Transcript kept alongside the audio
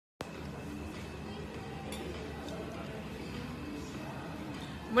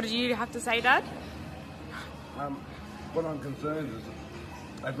What did you have to say, Dad? What I'm concerned is that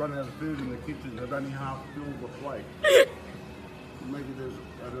they've run out of food in the kitchen. They've only half filled the plate. Maybe there's,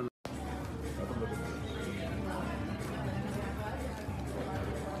 I don't know. Have a look at this.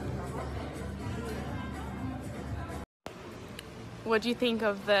 What do you think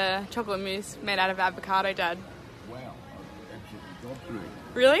of the chocolate mousse made out of avocado, Dad? Wow, absolutely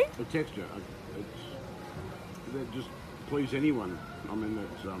gobsmacked. Really? The texture, that just please anyone. I mean,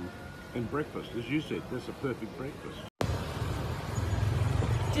 that's and breakfast, as you said, that's a perfect breakfast. Do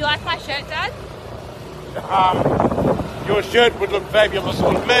you like my shirt, Dad? Your shirt would look fabulous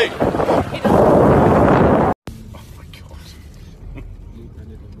on me. Oh my God.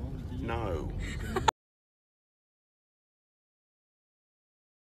 No.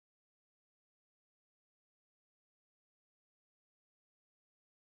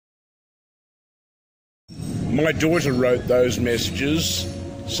 My daughter wrote those messages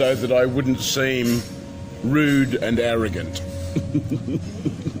so that I wouldn't seem rude and arrogant.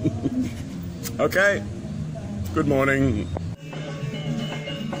 Okay. Good morning.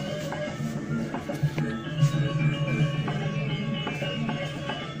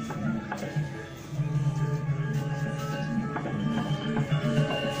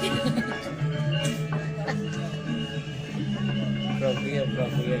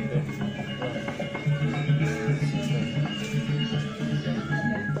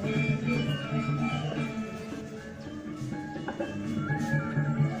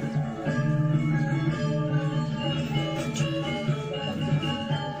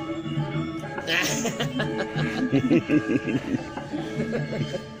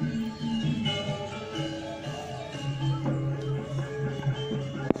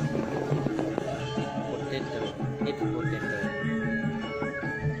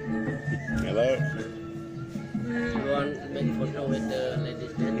 Hello. You want to make photo with the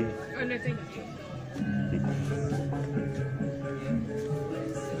ladies then? Oh, no, thank you.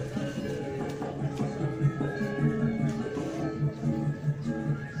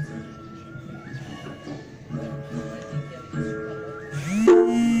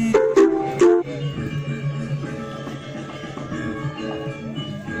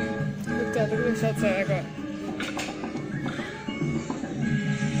 Look at the shots that I got.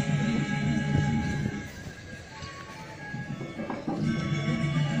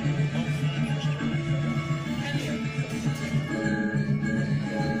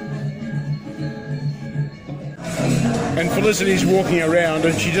 And Felicity's walking around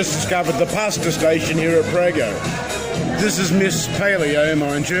and she just discovered the pasta station here at Prego. This is Miss Paleo,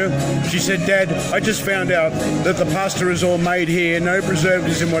 mind you. She said, Dad, I just found out that the pasta is all made here, no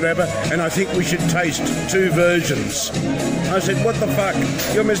preservatives and whatever, and I think we should taste two versions. I said, what the fuck?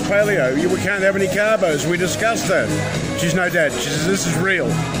 You're Miss Paleo. We can't have any carbos. We discussed that. She's, no, Dad. She says, this is real.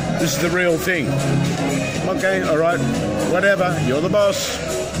 This is the real thing. Okay, all right. Whatever. You're the boss.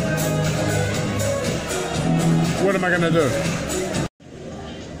 What am I going to do?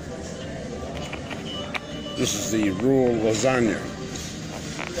 This is the raw lasagna.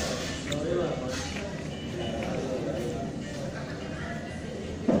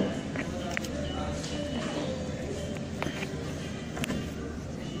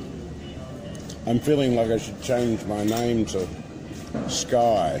 I'm feeling like I should change my name to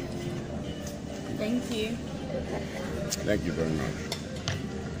Sky. Thank you. Thank you very much.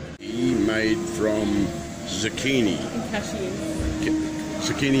 Made from zucchini. And cashews.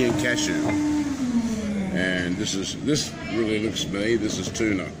 Zucchini and cashew. And this really looks to me, this is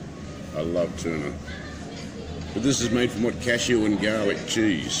tuna. I love tuna. But this is made from what? Cashew and garlic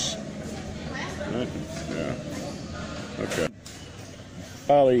cheese. Right? Yeah. Okay.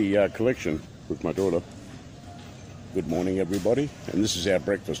 Bali collection with my daughter. Good morning, everybody. And this is our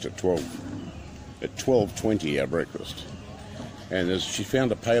breakfast at 12. At 12:20, our breakfast. And she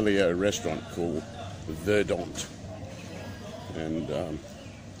found a paleo restaurant called Verdant. And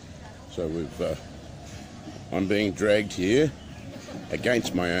so I'm being dragged here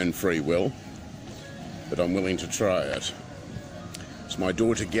against my own free will, but I'm willing to try it. So my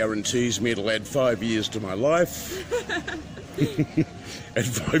daughter guarantees me it'll add 5 years to my life. Add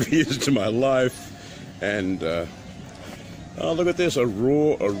 5 years to my life. And oh, look at this, a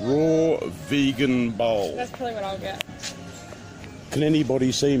raw vegan bowl. That's probably what I'll get. Can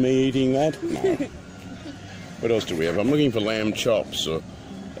anybody see me eating that? No. What else do we have? I'm looking for lamb chops or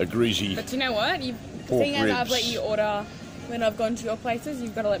a greasy. But you know what? Seeing as I've let you order when I've gone to your places,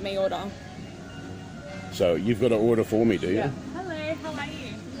 you've got to let me order. So you've got to order for me, do you? Yeah. Hello, how are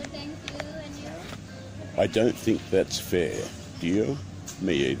you? Good, thank you. And you? I don't think that's fair. Do you?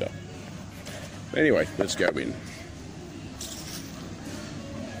 Me either. Anyway, let's go in.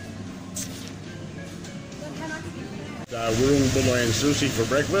 Wurrung Bulayan sushi for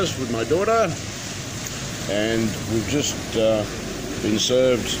breakfast with my daughter, and we've just been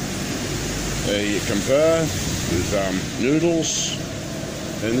served a compare with noodles,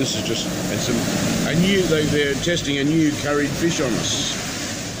 and this is just they're testing a new curried fish on us.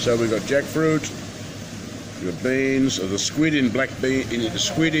 So we've got jackfruit, we've got beans, the squid in black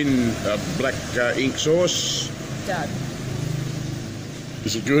ink sauce. Dad.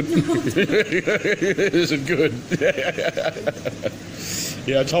 Is it good? Is it good?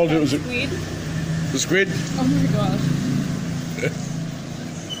 Yeah, I told you it was Squid. the squid. Oh my gosh.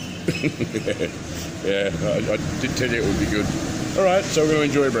 Yeah, I did tell you it would be good. All right, so we're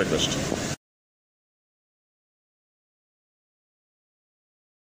going to enjoy breakfast.